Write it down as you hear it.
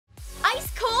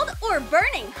You're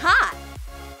burning hot.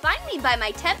 Find me by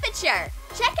my temperature.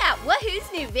 Check out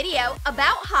Woohoo's new video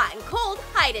about hot and cold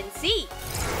hide and seek.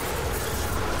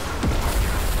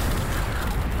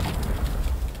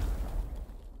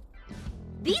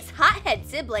 These hothead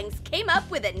siblings came up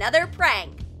with another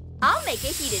prank. I'll make a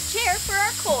heated chair for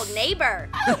our cold neighbor.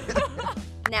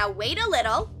 Now wait a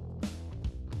little.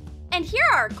 And here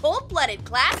are our cold-blooded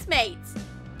classmates.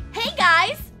 Hey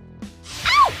guys!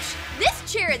 Ouch!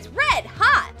 This chair is red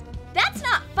hot. That's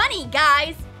not funny,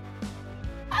 guys.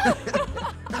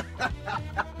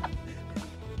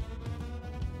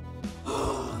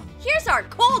 Here's our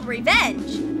cold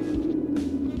revenge.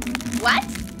 What?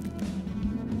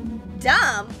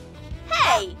 Dumb?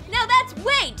 Hey, now that's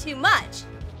way too much.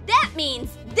 That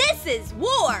means this is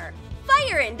war.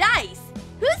 Fire and ice.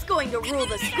 Who's going to rule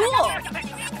the school?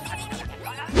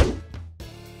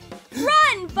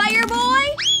 Run, fire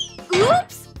boy!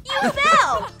 Oops, you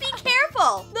fell. Be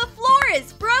careful. The floor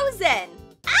is frozen.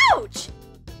 Ouch!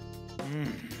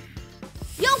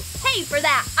 You'll pay for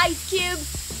that, Ice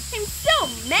Cubes. I'm so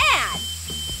mad.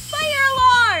 Fire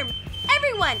alarm!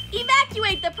 Everyone,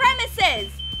 evacuate the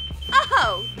premises.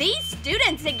 Oh, these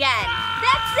students again.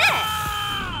 That's it.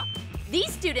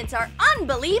 These students are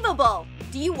unbelievable.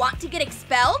 Do you want to get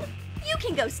expelled? You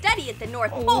can go study at the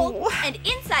North Pole and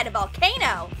inside a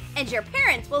volcano, and your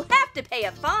parents will have to pay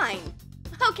a fine.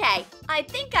 Okay, I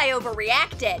think I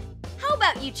overreacted. How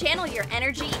about you channel your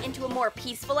energy into a more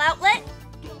peaceful outlet?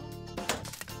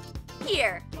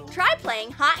 Here, try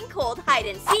playing hot and cold hide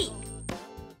and seek.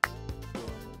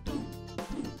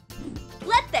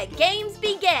 Let the games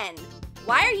begin.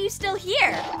 Why are you still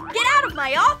here? Get out of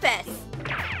my office.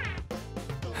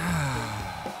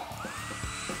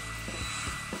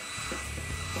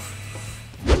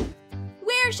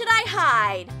 Where should I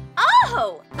hide?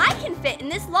 Oh, I can fit in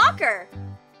this locker.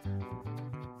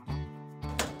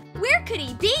 Where could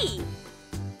he be?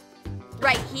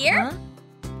 Right here?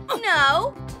 Huh?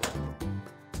 No.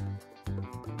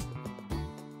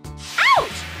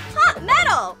 Ouch! Hot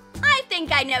metal! I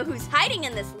think I know who's hiding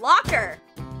in this locker.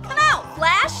 Come out,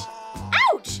 Flash!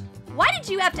 Ouch! Why did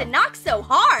you have to knock so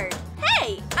hard?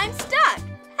 Hey, I'm stuck.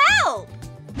 Help!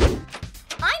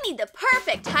 I need the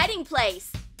perfect hiding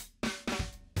place.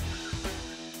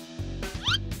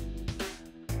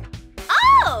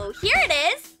 Oh, here it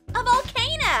is! A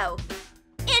volcano!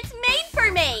 It's made for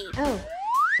me! Oh.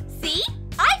 See?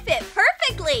 I fit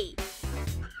perfectly!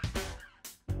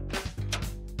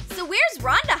 So where's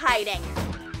Rhonda hiding?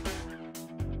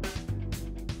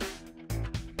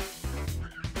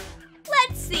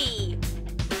 Let's see.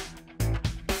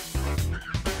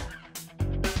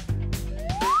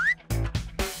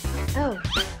 Oh.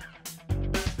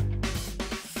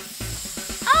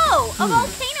 Oh, a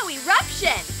volcano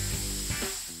eruption!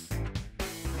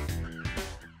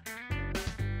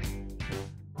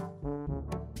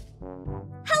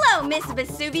 Hello, Miss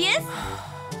Vesuvius.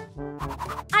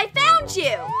 I found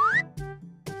you.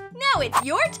 Now it's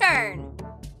your turn.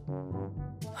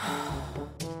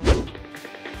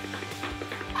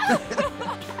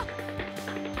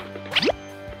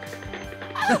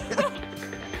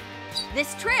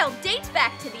 This trail dates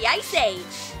back to the Ice Age.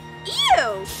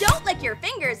 Ew! Don't lick your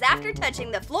fingers after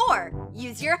touching the floor.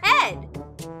 Use your head.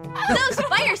 Those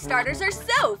fire starters are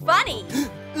so funny.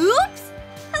 Oops!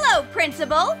 Hello,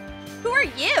 Principal. Who are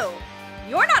you?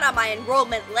 You're not on my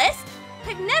enrollment list.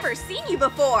 I've never seen you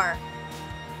before.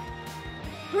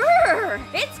 Brr,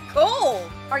 it's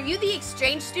cold. Are you the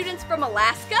exchange students from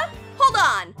Alaska? Hold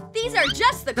on. These are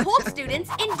just the cold students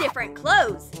in different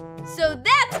clothes. So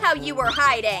that's how you were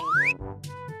hiding.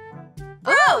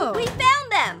 Oh, we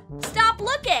found them. Stop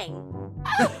looking.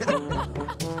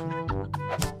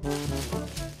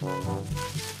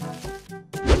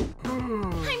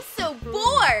 I'm so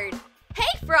bored.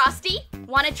 Hey, Frosty.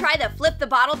 Want to try the flip the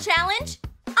bottle challenge?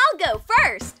 I'll go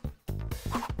first.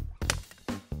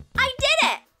 I did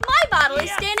it! My bottle is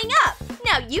standing up.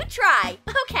 Now you try.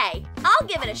 Okay, I'll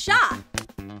give it a shot.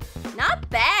 Not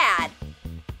bad.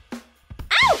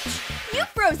 Ouch! You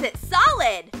froze it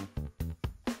solid.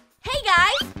 Hey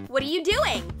guys, what are you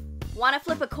doing? Want to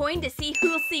flip a coin to see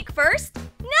who'll seek first?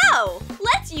 No!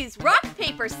 Let's use rock,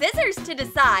 paper, scissors to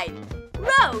decide.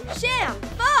 Row, sham,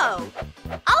 foe.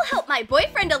 I'll help my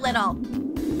boyfriend a little.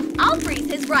 I'll freeze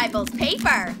his rival's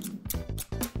paper.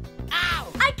 Ow!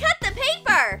 I cut the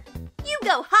paper! You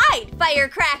go hide,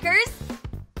 firecrackers!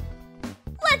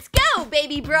 Let's go,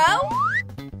 baby bro!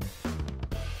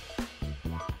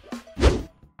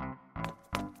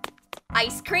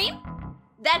 Ice cream?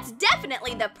 That's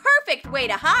definitely the perfect way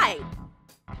to hide.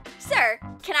 Sir,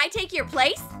 can I take your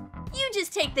place? You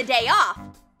just take the day off.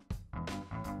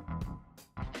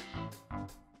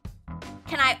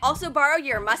 I also borrow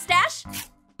your mustache?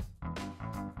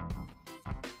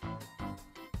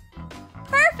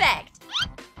 Perfect!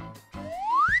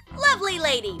 Lovely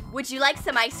lady, would you like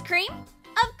some ice cream?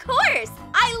 Of course!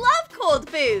 I love cold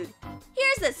food!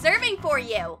 Here's a serving for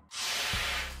you.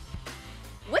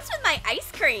 What's with my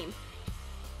ice cream?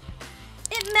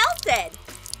 It melted.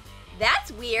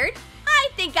 That's weird. I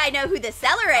think I know who the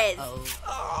seller is.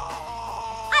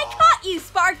 I caught you,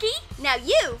 Sparky! Now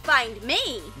you find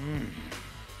me.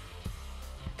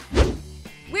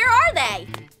 Where are they?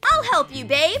 I'll help you,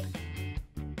 babe.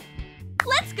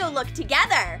 Let's go look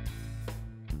together.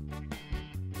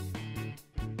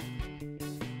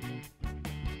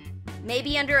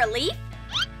 Maybe under a leaf?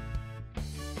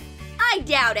 I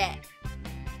doubt it.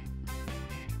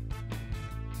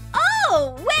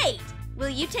 Oh, wait! Will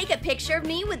you take a picture of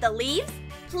me with the leaves?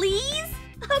 Please?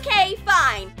 Okay,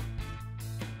 fine.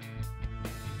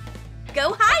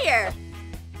 Go higher.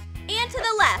 And to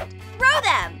the left. Throw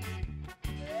them.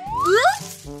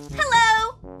 Oops!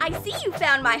 Hello! I see you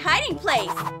found my hiding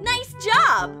place. Nice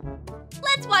job!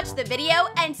 Let's watch the video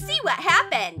and see what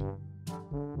happened.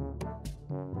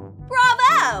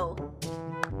 Bravo!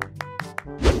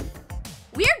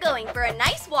 We're going for a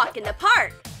nice walk in the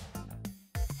park.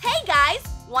 Hey guys,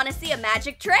 want to see a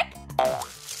magic trick?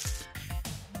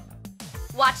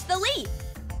 Watch the leaf.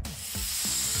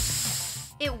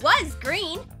 It was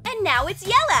green, and now it's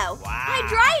yellow. Wow. I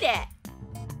dried it.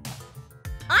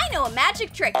 I know a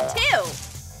magic trick too.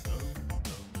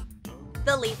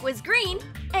 The leaf was green,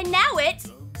 and now it's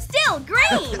still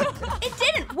green. It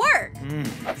didn't work.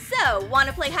 So, want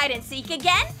to play hide and seek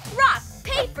again? Rock,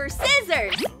 paper,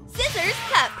 scissors. Scissors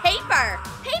cut paper.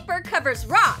 Paper covers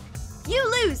rock. You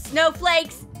lose,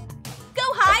 snowflakes. Go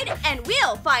hide and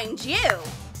we'll find you.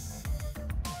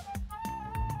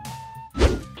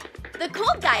 The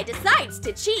cold guy decides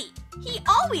to cheat. He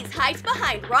always hides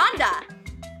behind Rhonda.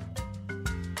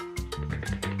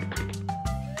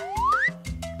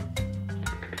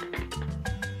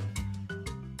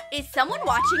 Is someone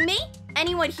watching me?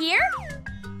 Anyone here?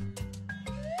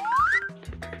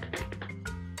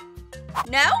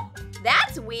 No?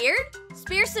 That's weird.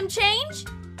 Spare some change?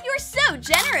 You're so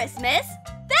generous, miss.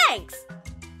 Thanks.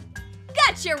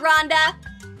 Gotcha, Rhonda.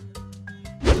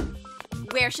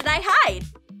 Where should I hide?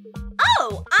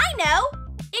 Oh, I know.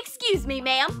 Excuse me,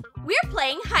 ma'am. We're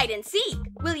playing hide and seek.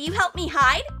 Will you help me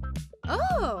hide?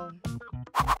 Oh.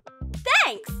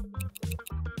 Thanks.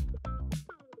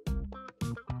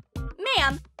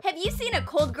 Ma'am, have you seen a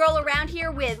cold girl around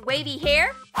here with wavy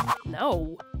hair?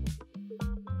 No.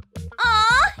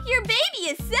 Aw, your baby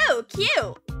is so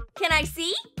cute. Can I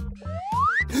see?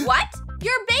 What?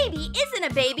 Your baby isn't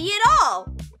a baby at all.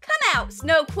 Come out,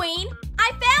 Snow Queen.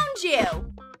 I found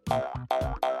you.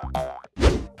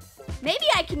 Maybe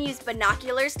I can use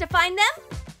binoculars to find them?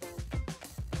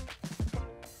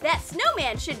 That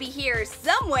snowman should be here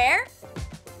somewhere.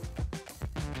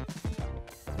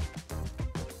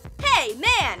 Hey,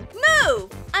 man,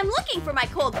 move! I'm looking for my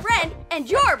cold friend, and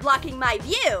you're blocking my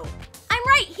view. I'm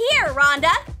right here,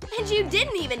 Rhonda, and you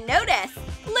didn't even notice.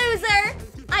 Loser!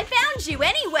 I found you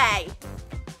anyway.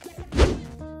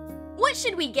 What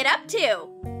should we get up to?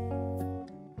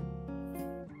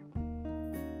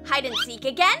 Hide and seek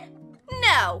again?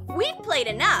 No, we've played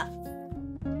enough.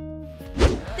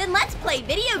 Then let's play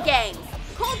video games.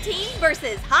 Cold team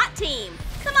versus hot team.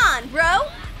 Come on, bro.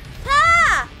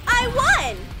 Ah! I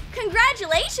won!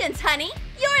 Congratulations, honey.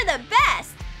 You're the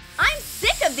best. I'm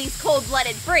sick of these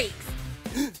cold-blooded freaks.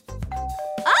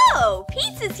 Oh,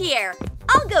 pizza's here.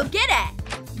 I'll go get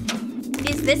it.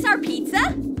 Is this our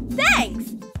pizza?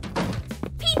 Thanks.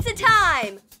 Pizza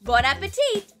time. Bon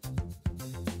appetit.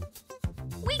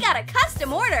 We got a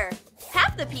custom order.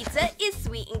 Half the pizza is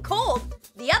sweet and cold.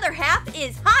 The other half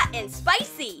is hot and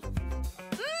spicy.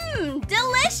 Mmm,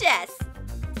 delicious.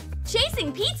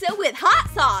 Chasing pizza with hot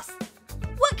sauce.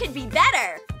 What could be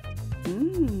better?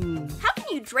 Mmm. How can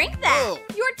you drink that?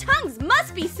 Your tongues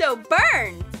must be so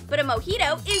burned. But a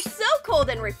mojito is so cold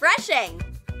and refreshing.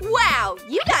 Wow,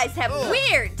 you guys have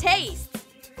weird tastes.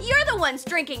 You're the ones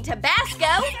drinking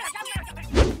Tabasco.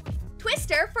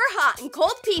 Twister for hot and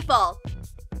cold people.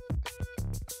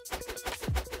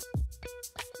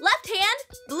 Left hand,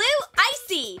 blue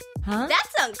icy. Huh?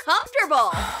 That's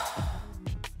uncomfortable.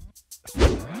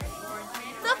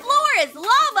 The floor is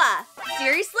lava.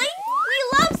 Seriously?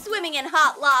 We love swimming in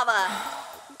hot lava.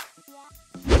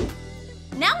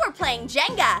 Now we're playing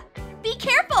Jenga. Be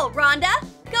careful, Rhonda.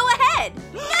 Go ahead.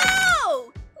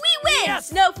 No! We win, yes!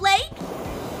 Snowflake.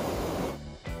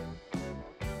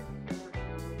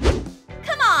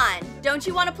 Come on. Don't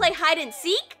you want to play hide and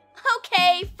seek?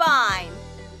 Okay, fine.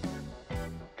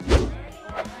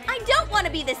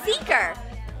 to be the seeker.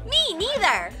 Me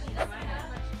neither.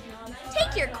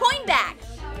 Take your coin back.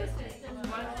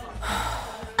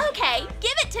 Okay,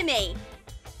 give it to me.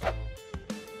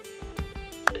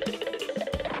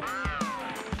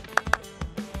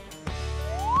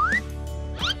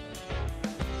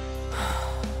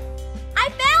 I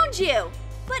found you!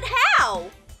 But how?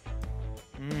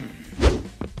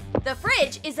 The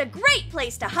fridge is a great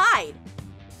place to hide.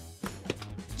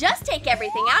 Just take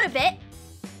everything out of it.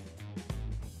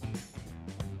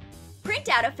 Print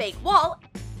out a fake wall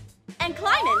and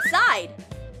climb inside.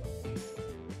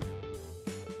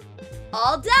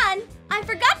 All done! I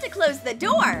forgot to close the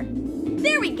door.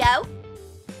 There we go.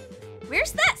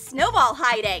 Where's that snowball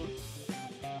hiding?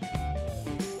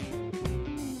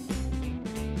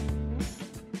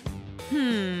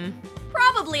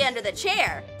 Probably under the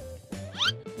chair.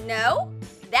 No?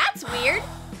 That's weird.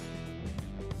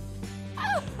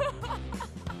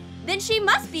 Then she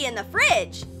must be in the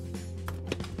fridge.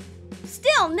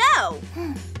 Still no.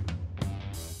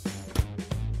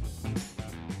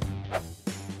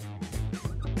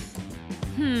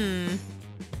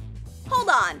 Hold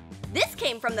on. This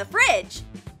came from the fridge.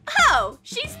 Oh,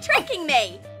 she's tricking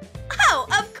me. Oh,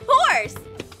 of course.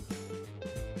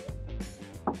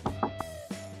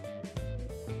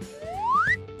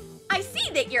 I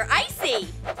see that you're icy.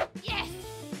 Yes.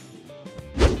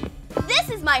 This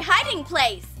is my hiding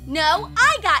place. No,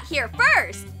 I got here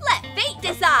first. Let fate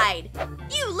decide.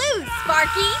 You lose,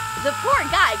 Sparky. The poor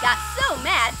guy got so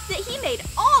mad that he made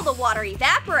all the water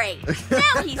evaporate.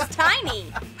 Now he's tiny.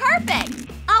 Perfect.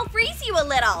 I'll freeze you a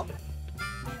little.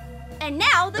 And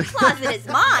now the closet is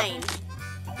mine.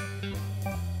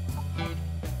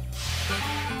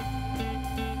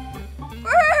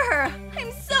 Brr,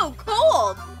 I'm so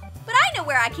cold. But I know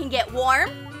where I can get warm.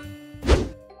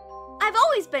 I've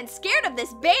always been scared of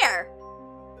this bear.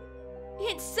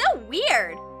 It's so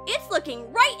weird. It's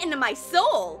looking right into my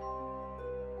soul.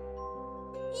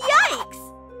 Yikes!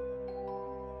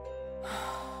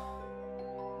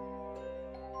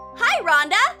 Hi,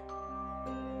 Rhonda.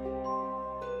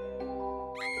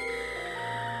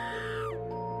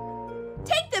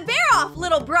 Take the bear off,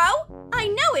 little bro. I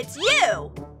know it's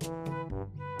you.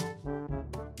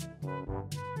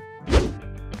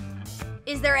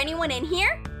 Is there anyone in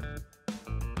here?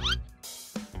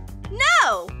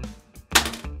 No!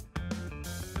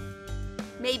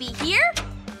 Maybe here?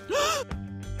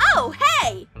 Oh,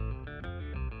 hey!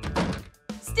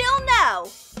 Still no.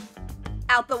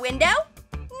 Out the window?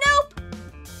 Nope.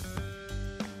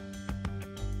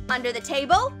 Under the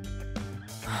table?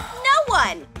 No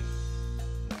one.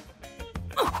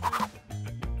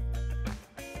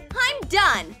 I'm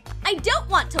done. I don't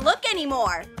want to look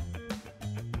anymore.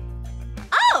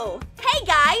 Oh, hey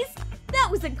guys! That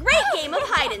was a great game of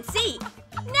hide and seek.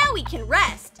 Now we can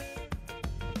rest.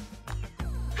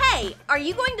 Hey, are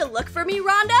you going to look for me,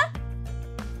 Rhonda?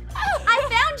 I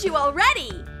found you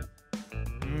already.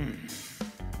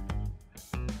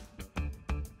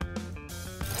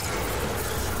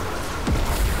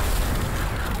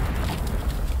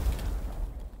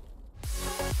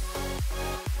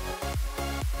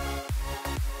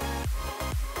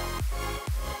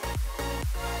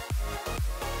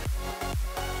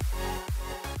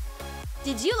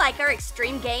 Did you like our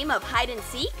extreme game of hide and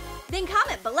seek? Then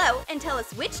comment below and tell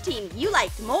us which team you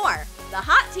liked more, the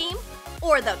hot team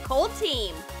or the cold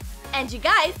team. And you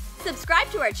guys, subscribe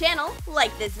to our channel,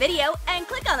 like this video, and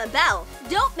click on the bell.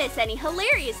 Don't miss any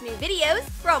hilarious new videos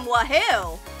from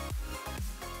Wahoo!